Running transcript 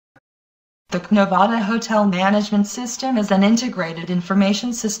The Knovada Hotel Management System is an integrated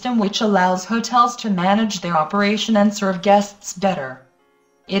information system which allows hotels to manage their operation and serve guests better.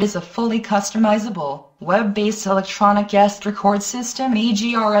 It is a fully customizable, web-based electronic guest record system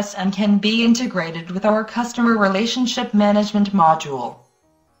E.G.R.S. and can be integrated with our customer relationship management module.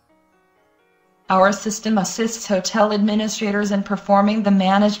 Our system assists hotel administrators in performing the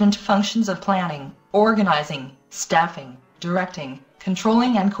management functions of planning, organizing, staffing, directing,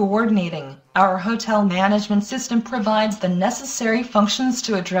 controlling and coordinating. Our hotel management system provides the necessary functions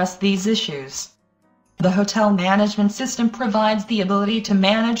to address these issues. The hotel management system provides the ability to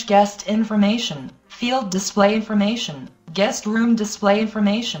manage guest information, field display information, guest room display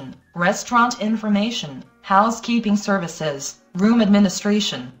information, restaurant information, housekeeping services, room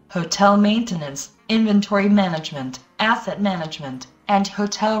administration, hotel maintenance, inventory management, asset management, and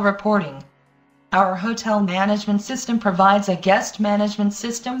hotel reporting. Our hotel management system provides a guest management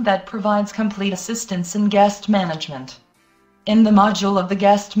system that provides complete assistance in guest management. In the module of the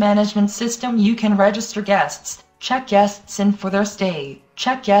guest management system, you can register guests, check guests in for their stay,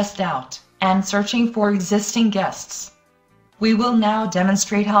 check guests out, and searching for existing guests. We will now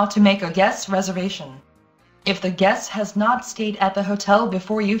demonstrate how to make a guest reservation. If the guest has not stayed at the hotel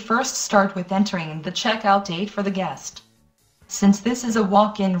before, you first start with entering the checkout date for the guest. Since this is a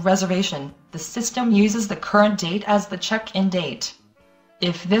walk-in reservation, the system uses the current date as the check-in date.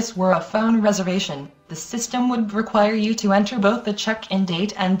 If this were a phone reservation, the system would require you to enter both the check-in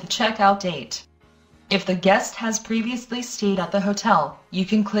date and the checkout date. If the guest has previously stayed at the hotel, you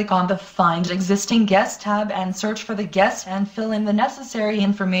can click on the Find Existing Guest tab and search for the guest and fill in the necessary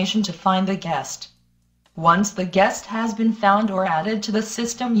information to find the guest. Once the guest has been found or added to the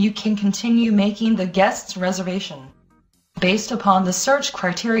system, you can continue making the guest's reservation. Based upon the search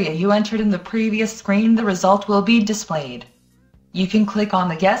criteria you entered in the previous screen, the result will be displayed. You can click on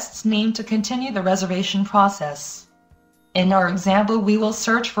the guest's name to continue the reservation process. In our example, we will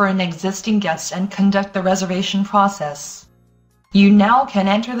search for an existing guest and conduct the reservation process. You now can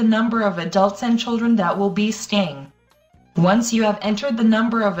enter the number of adults and children that will be staying. Once you have entered the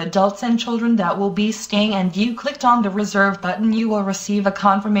number of adults and children that will be staying and you clicked on the Reserve button, you will receive a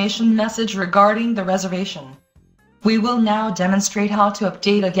confirmation message regarding the reservation. We will now demonstrate how to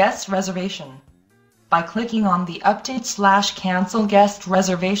update a guest reservation. By clicking on the Update/Cancel Guest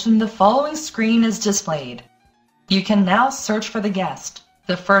Reservation, the following screen is displayed. You can now search for the guest.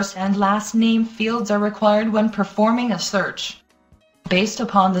 The first and last name fields are required when performing a search. Based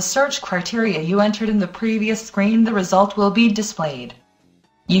upon the search criteria you entered in the previous screen, the result will be displayed.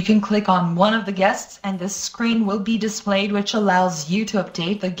 You can click on one of the guests and this screen will be displayed, which allows you to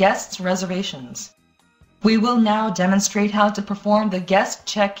update the guest's reservations. We will now demonstrate how to perform the guest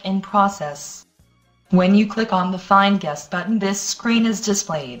check-in process. When you click on the Find Guest button, this screen is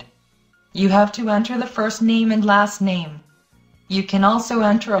displayed. You have to enter the first name and last name. You can also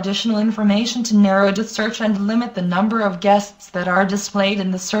enter additional information to narrow the search and limit the number of guests that are displayed in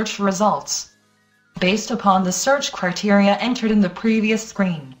the search results. Based upon the search criteria entered in the previous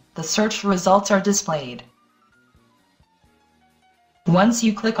screen, the search results are displayed. Once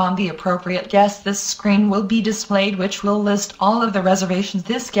you click on the appropriate guest, this screen will be displayed, which will list all of the reservations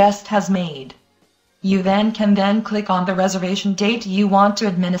this guest has made. You can click on the reservation date you want to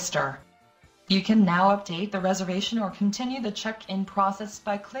administer. You can now update the reservation or continue the check-in process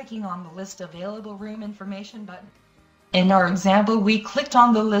by clicking on the List Available Room Information button. In our example, we clicked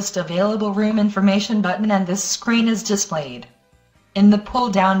on the List Available Room Information button and this screen is displayed. In the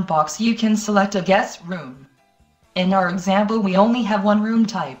pull-down box, you can select a guest room. In our example, we only have one room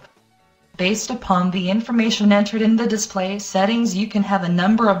type. Based upon the information entered in the display settings, you can have a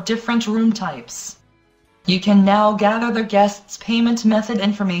number of different room types. You can now gather the guest's payment method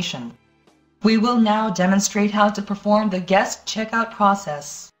information. We will now demonstrate how to perform the guest checkout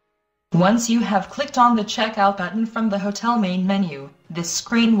process. Once you have clicked on the Checkout button from the hotel main menu, this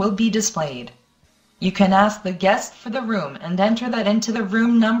screen will be displayed. You can ask the guest for the room and enter that into the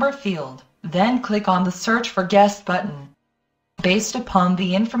room number field. Then click on the Search for Guest button. Based upon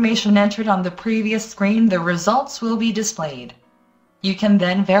the information entered on the previous screen, the results will be displayed. You can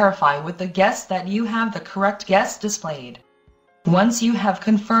then verify with the guest that you have the correct guest displayed. Once you have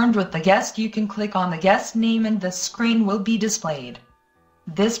confirmed with the guest, you can click on the guest name and the screen will be displayed.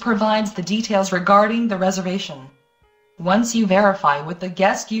 This provides the details regarding the reservation. Once you verify with the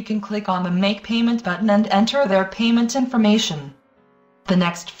guest, you can click on the Make Payment button and enter their payment information. The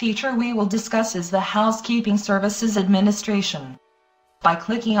next feature we will discuss is the Housekeeping Services Administration. By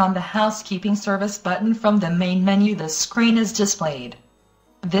clicking on the Housekeeping Service button from the main menu, the screen is displayed.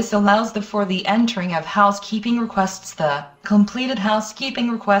 This allows for the entering of housekeeping requests, the completed housekeeping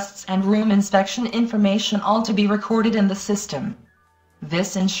requests and room inspection information all to be recorded in the system.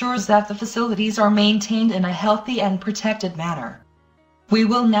 This ensures that the facilities are maintained in a healthy and protected manner. We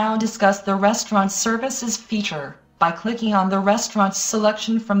will now discuss the restaurant services feature. By clicking on the restaurant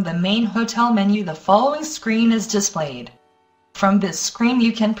selection from the main hotel menu, the following screen is displayed. From this screen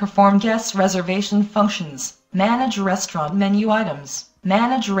you can perform guest reservation functions, manage restaurant menu items,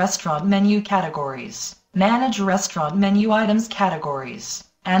 manage restaurant menu categories, manage restaurant menu items categories,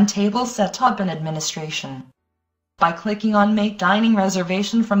 and table setup and administration. By clicking on Make Dining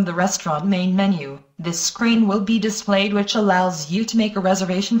Reservation from the restaurant main menu, this screen will be displayed which allows you to make a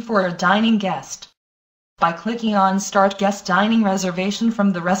reservation for a dining guest. By clicking on Start Guest Dining Reservation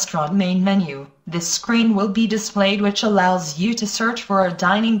from the restaurant main menu, this screen will be displayed which allows you to search for a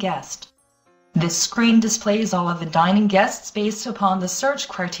dining guest. This screen displays all of the dining guests based upon the search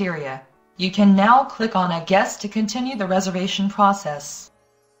criteria. You can now click on a guest to continue the reservation process.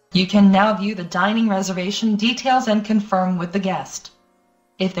 You can now view the dining reservation details and confirm with the guest.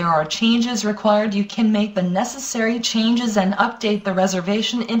 If there are changes required, you can make the necessary changes and update the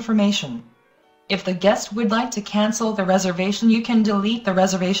reservation information. If the guest would like to cancel the reservation, you can delete the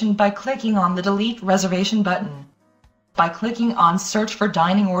reservation by clicking on the Delete Reservation button. By clicking on Search for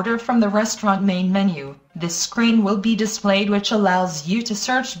Dining Order from the restaurant main menu, this screen will be displayed which allows you to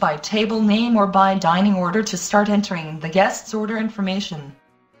search by table name or by dining order to start entering the guest's order information.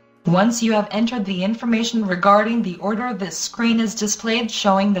 Once you have entered the information regarding the order, this screen is displayed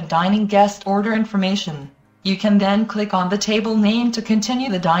showing the dining guest order information. You can then click on the table name to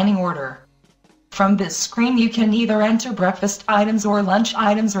continue the dining order. From this screen you can either enter breakfast items or lunch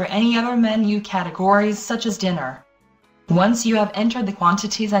items or any other menu categories such as dinner. Once you have entered the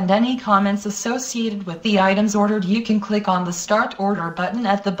quantities and any comments associated with the items ordered, you can click on the Start Order button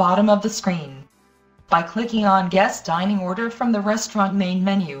at the bottom of the screen. By clicking on Guest Dining Order from the restaurant main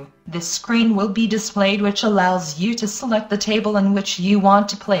menu, this screen will be displayed which allows you to select the table in which you want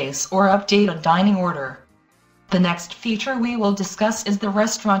to place or update a dining order. The next feature we will discuss is the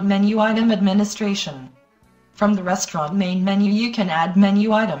restaurant menu item administration. From the restaurant main menu you can add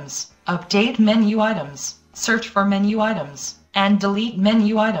menu items, update menu items, search for menu items, and delete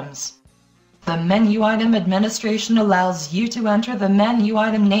menu items. The menu item administration allows you to enter the menu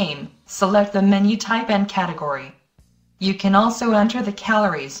item name, select the menu type and category. You can also enter the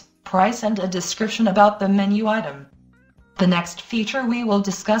calories, price and a description about the menu item. The next feature we will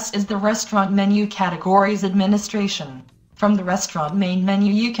discuss is the restaurant menu categories administration. From the restaurant main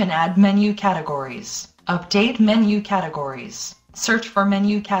menu you can add menu categories, update menu categories, search for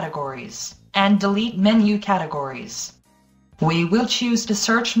menu categories, and delete menu categories. We will choose to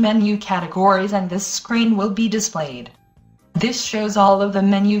search menu categories and this screen will be displayed. This shows all of the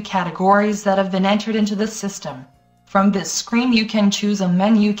menu categories that have been entered into the system. From this screen you can choose a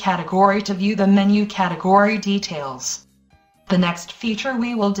menu category to view the menu category details. The next feature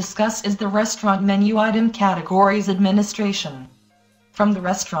we will discuss is the restaurant menu item categories administration. From the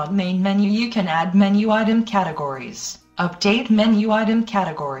restaurant main menu you can add menu item categories, update menu item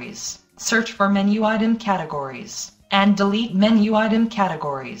categories, search for menu item categories, and delete menu item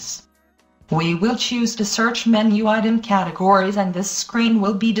categories. We will choose to search menu item categories and this screen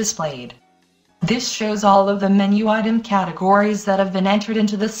will be displayed. This shows all of the menu item categories that have been entered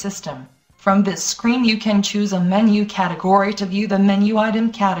into the system. From this screen you can choose a menu category to view the menu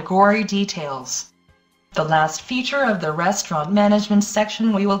item category details. The last feature of the restaurant management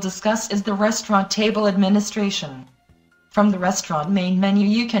section we will discuss is the restaurant table administration. From the restaurant main menu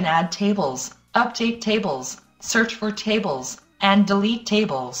you can add tables, update tables, search for tables, and delete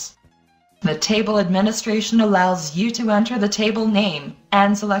tables. The table administration allows you to enter the table name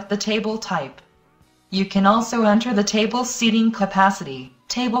and select the table type. You can also enter the table seating capacity,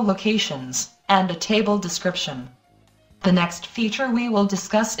 table locations, and a table description. The next feature we will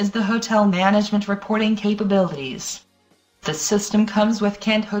discuss is the hotel management reporting capabilities. The system comes with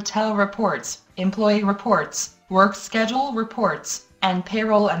canned hotel reports, employee reports, work schedule reports, and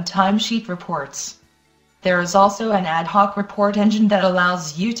payroll and timesheet reports. There is also an ad hoc report engine that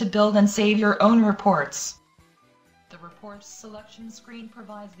allows you to build and save your own reports. The report selection screen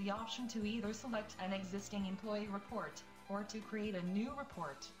provides the option to either select an existing employee report or to create a new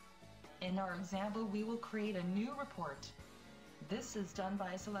report. In our example, we will create a new report. This is done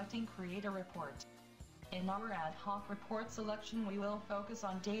by selecting Create a Report. In our ad hoc report selection, we will focus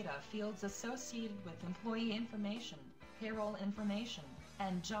on data fields associated with employee information, payroll information,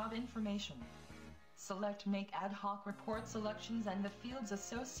 and job information. Select Make Ad Hoc Report Selections and the fields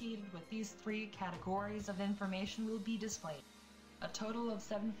associated with these three categories of information will be displayed. A total of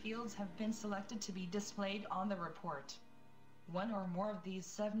 7 fields have been selected to be displayed on the report. One or more of these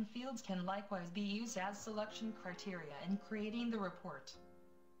 7 fields can likewise be used as selection criteria in creating the report.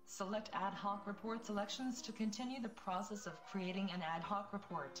 Select ad hoc report selections to continue the process of creating an ad hoc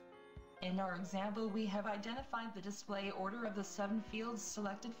report. In our example, we have identified the display order of the 7 fields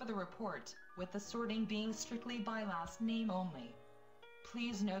selected for the report, with the sorting being strictly by last name only.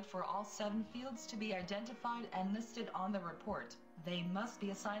 Please note, for all 7 fields to be identified and listed on the report, they must be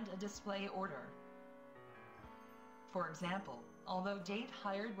assigned a display order. For example, although date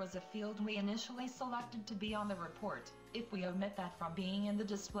hired was a field we initially selected to be on the report, if we omit that from being in the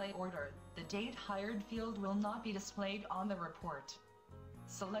display order, the date hired field will not be displayed on the report.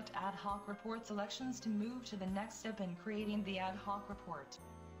 Select ad hoc report selections to move to the next step in creating the ad hoc report.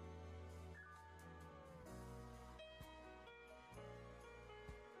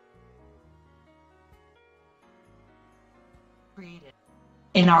 Created.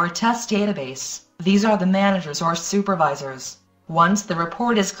 In our test database, these are the managers or supervisors. Once the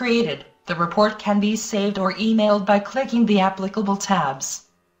report is created, the report can be saved or emailed by clicking the applicable tabs.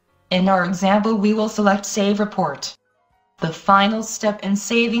 In our example, we will select Save Report. The final step in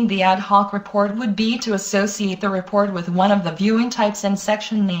saving the ad hoc report would be to associate the report with one of the viewing types and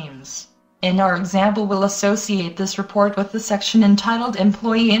section names. In our example, we'll associate this report with the section entitled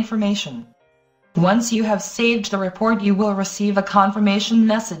Employee Information. Once you have saved the report, you will receive a confirmation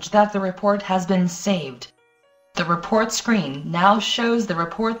message that the report has been saved. The report screen now shows the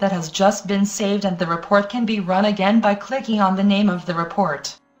report that has just been saved, and the report can be run again by clicking on the name of the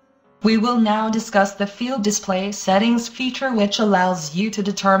report. We will now discuss the Field Display Settings feature, which allows you to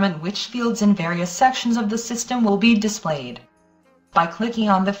determine which fields in various sections of the system will be displayed. By clicking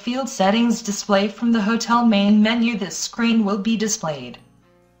on the Field Settings display from the hotel main menu, this screen will be displayed.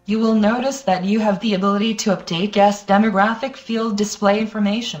 You will notice that you have the ability to update guest demographic field display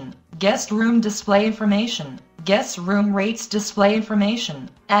information, guest room display information, guest room rates display information,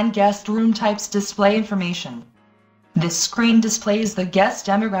 and guest room types display information. This screen displays the guest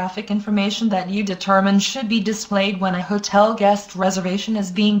demographic information that you determine should be displayed when a hotel guest reservation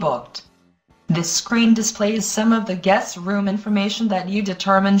is being booked. This screen displays some of the guest room information that you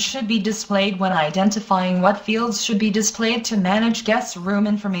determine should be displayed when identifying what fields should be displayed to manage guest room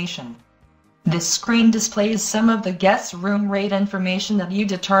information. This screen displays some of the guest room rate information that you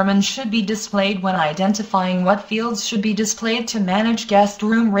determine should be displayed when identifying what fields should be displayed to manage guest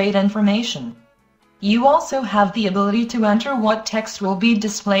room rate information. You also have the ability to enter what text will be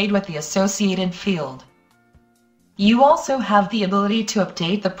displayed with the associated field. You also have the ability to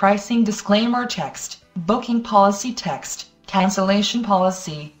update the pricing disclaimer text, booking policy text, cancellation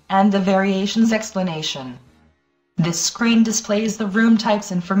policy, and the variations explanation. This screen displays the room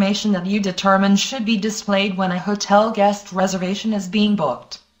types information that you determine should be displayed when a hotel guest reservation is being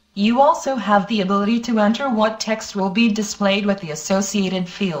booked. You also have the ability to enter what text will be displayed with the associated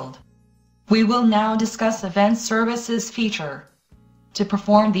field. We will now discuss Event Services feature. To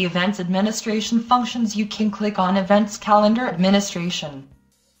perform the events administration functions, you can click on Events Calendar Administration.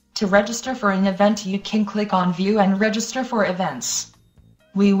 To register for an event, you can click on View and Register for Events.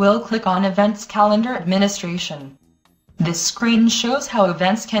 We will click on Events Calendar Administration. This screen shows how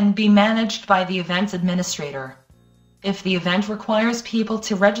events can be managed by the events administrator. If the event requires people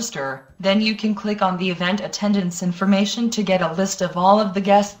to register, then you can click on the event attendance information to get a list of all of the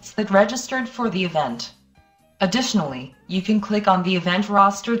guests that registered for the event. Additionally, you can click on the event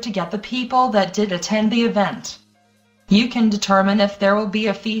roster to get the people that did attend the event. You can determine if there will be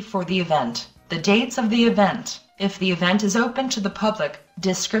a fee for the event, the dates of the event, if the event is open to the public,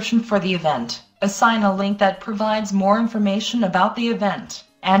 description for the event, assign a link that provides more information about the event,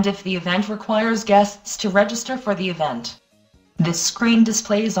 and if the event requires guests to register for the event. This screen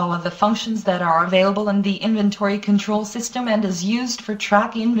displays all of the functions that are available in the inventory control system and is used for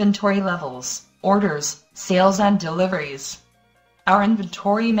tracking inventory levels, orders, sales, and deliveries. Our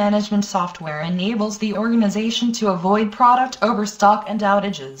inventory management software enables the organization to avoid product overstock and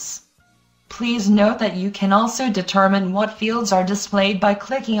outages. Please note that you can also determine what fields are displayed by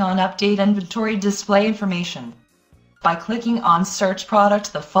clicking on Update Inventory Display Information. By clicking on Search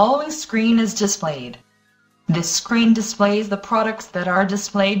Product, the following screen is displayed. This screen displays the products that are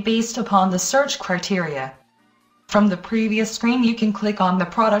displayed based upon the search criteria. From the previous screen, you can click on the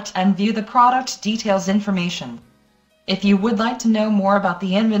product and view the product details information. If you would like to know more about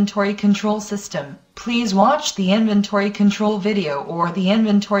the inventory control system, please watch the inventory control video or the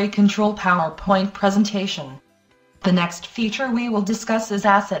inventory control PowerPoint presentation. The next feature we will discuss is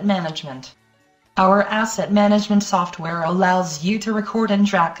asset management. Our asset management software allows you to record and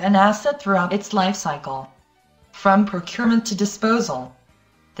track an asset throughout its life cycle. from procurement to disposal.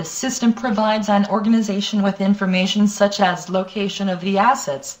 The system provides an organization with information such as location of the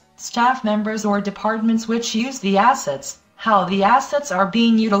assets, staff members or departments which use the assets, how the assets are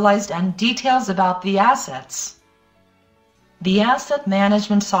being utilized, and details about the assets. The asset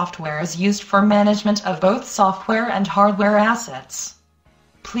management software is used for management of both software and hardware assets.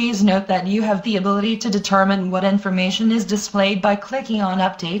 Please note that you have the ability to determine what information is displayed by clicking on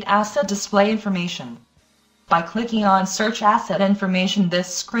Update Asset Display Information. By clicking on Search Asset Information,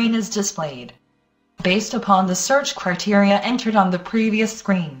 this screen is displayed. Based upon the search criteria entered on the previous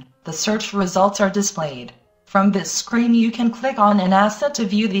screen, the search results are displayed. From this screen you can click on an asset to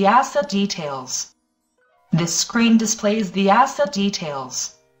view the asset details. This screen displays the asset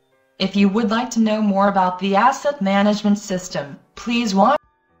details. If you would like to know more about the asset management system, please watch.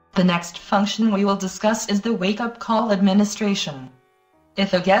 The next function we will discuss is the wake-up call administration.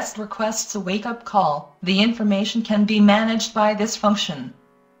 If a guest requests a wake-up call, the information can be managed by this function.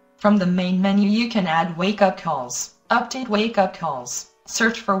 From the main menu you can add wake-up calls, update wake-up calls,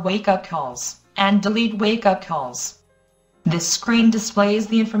 search for wake-up calls, and delete wake-up calls. This screen displays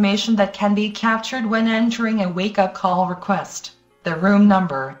the information that can be captured when entering a wake-up call request. The room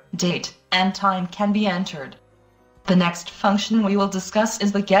number, date, and time can be entered. The next function we will discuss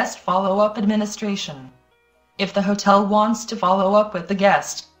is the guest follow-up administration. If the hotel wants to follow up with the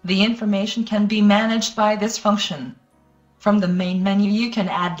guest, the information can be managed by this function. From the main menu you can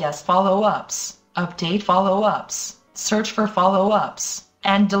add guest follow-ups, update follow-ups, search for follow-ups,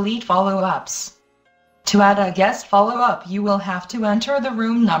 and delete follow-ups. To add a guest follow-up, you will have to enter the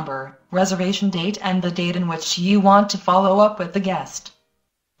room number, reservation date, and the date in which you want to follow up with the guest.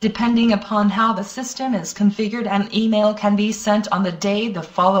 Depending upon how the system is configured, an email can be sent on the day the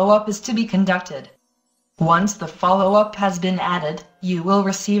follow-up is to be conducted. Once the follow-up has been added, you will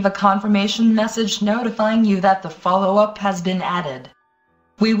receive a confirmation message notifying you that the follow-up has been added.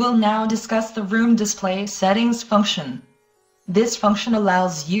 We will now discuss the room display settings function. This function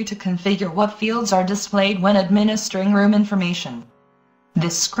allows you to configure what fields are displayed when administering room information.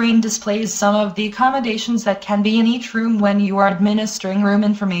 This screen displays some of the accommodations that can be in each room when you are administering room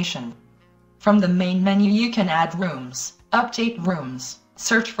information. From the main menu you can add rooms, update rooms,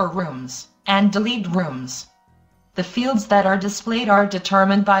 search for rooms, and delete rooms. The fields that are displayed are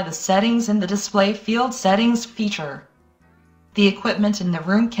determined by the settings in the Display Field Settings feature. The equipment in the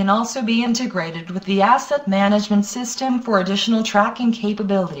room can also be integrated with the asset management system for additional tracking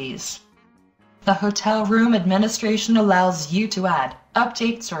capabilities. The hotel room administration allows you to add,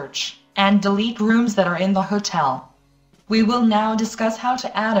 update, search, and delete rooms that are in the hotel. We will now discuss how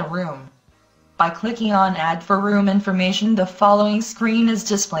to add a room. By clicking on Add for Room Information, the following screen is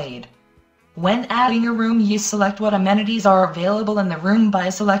displayed. When adding a room, you select what amenities are available in the room by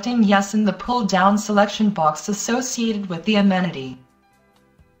selecting Yes in the pull-down selection box associated with the amenity.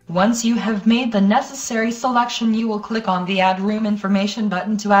 Once you have made the necessary selection, you will click on the Add Room Information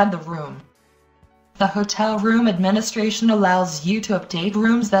button to add the room. The hotel room administration allows you to update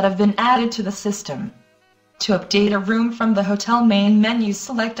rooms that have been added to the system. To update a room, from the hotel main menu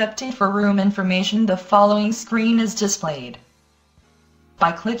select Update for Room Information. The following screen is displayed.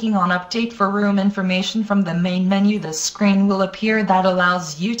 By clicking on Update for Room Information from the main menu, the screen will appear that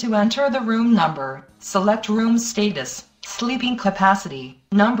allows you to enter the room number, select room status, sleeping capacity,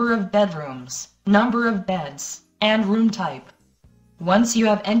 number of bedrooms, number of beds, and room type. Once you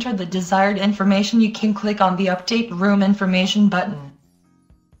have entered the desired information, you can click on the Update Room Information button.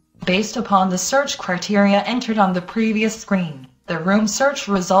 Based upon the search criteria entered on the previous screen, the room search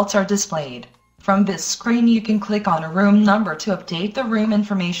results are displayed. From this screen you can click on a room number to update the room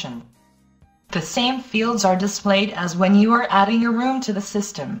information. The same fields are displayed as when you are adding a room to the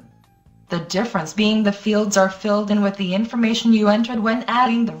system. The difference being the fields are filled in with the information you entered when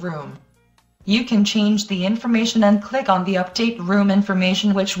adding the room. You can change the information and click on the Update Room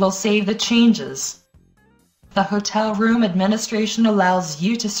Information, which will save the changes. The hotel room administration allows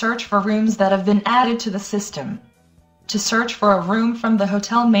you to search for rooms that have been added to the system. To search for a room, from the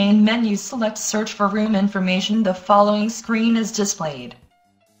hotel main menu select Search for Room Information. The following screen is displayed.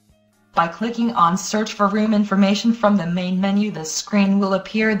 By clicking on Search for Room Information from the main menu, the screen will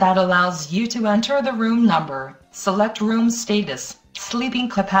appear that allows you to enter the room number, select room status, sleeping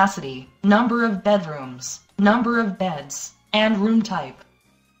capacity, number of bedrooms, number of beds, and room type.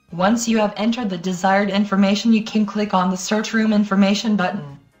 Once you have entered the desired information, you can click on the Search Room Information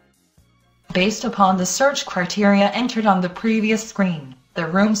button. Based upon the search criteria entered on the previous screen, the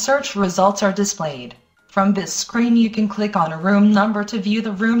room search results are displayed. From this screen you can click on a room number to view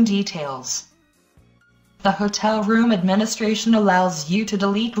the room details. The hotel room administration allows you to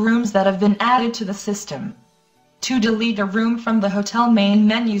delete rooms that have been added to the system. To delete a room from the hotel main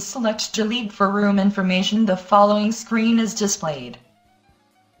menu, select Delete for room information. The following screen is displayed.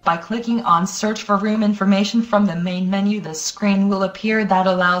 By clicking on Search for room information from the main menu, the screen will appear that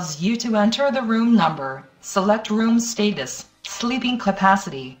allows you to enter the room number, select room status, sleeping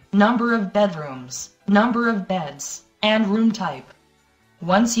capacity, number of bedrooms, number of beds, and room type.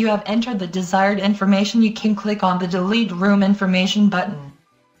 Once you have entered the desired information, you can click on the Delete Room Information button.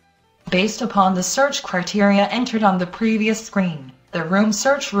 Based upon the search criteria entered on the previous screen, the room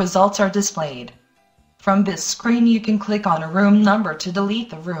search results are displayed. From this screen, you can click on a room number to delete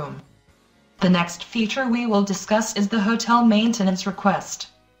the room. The next feature we will discuss is the hotel maintenance request.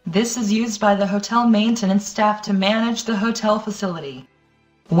 This is used by the hotel maintenance staff to manage the hotel facility.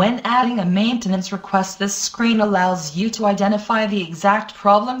 When adding a maintenance request, this screen allows you to identify the exact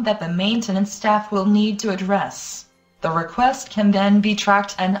problem that the maintenance staff will need to address. The request can then be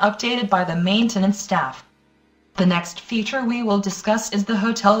tracked and updated by the maintenance staff. The next feature we will discuss is the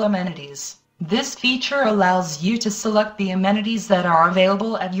hotel amenities. This feature allows you to select the amenities that are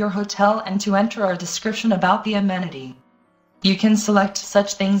available at your hotel and to enter a description about the amenity. You can select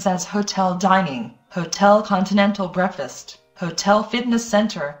such things as hotel dining, hotel continental breakfast, hotel fitness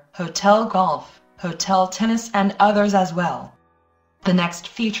center, hotel golf, hotel tennis, and others as well. The next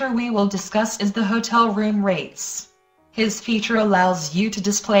feature we will discuss is the hotel room rates. His feature allows you to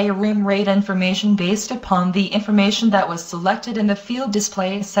display room rate information based upon the information that was selected in the field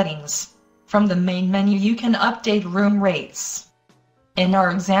display settings. From the main menu, you can update room rates. In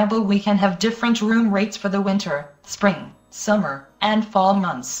our example, we can have different room rates for the winter, spring, summer, and fall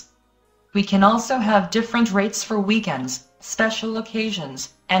months. We can also have different rates for weekends, special occasions,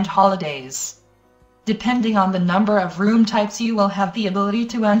 and holidays. Depending on the number of room types, you will have the ability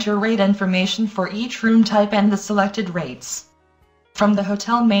to enter rate information for each room type and the selected rates. From the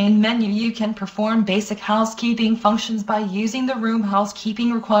hotel main menu, you can perform basic housekeeping functions by using the room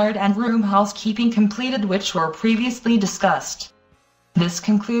housekeeping required and room housekeeping completed, which were previously discussed. This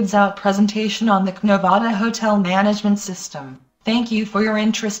concludes our presentation on the Knovada Hotel Management System. Thank you for your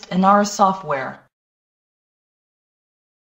interest in our software.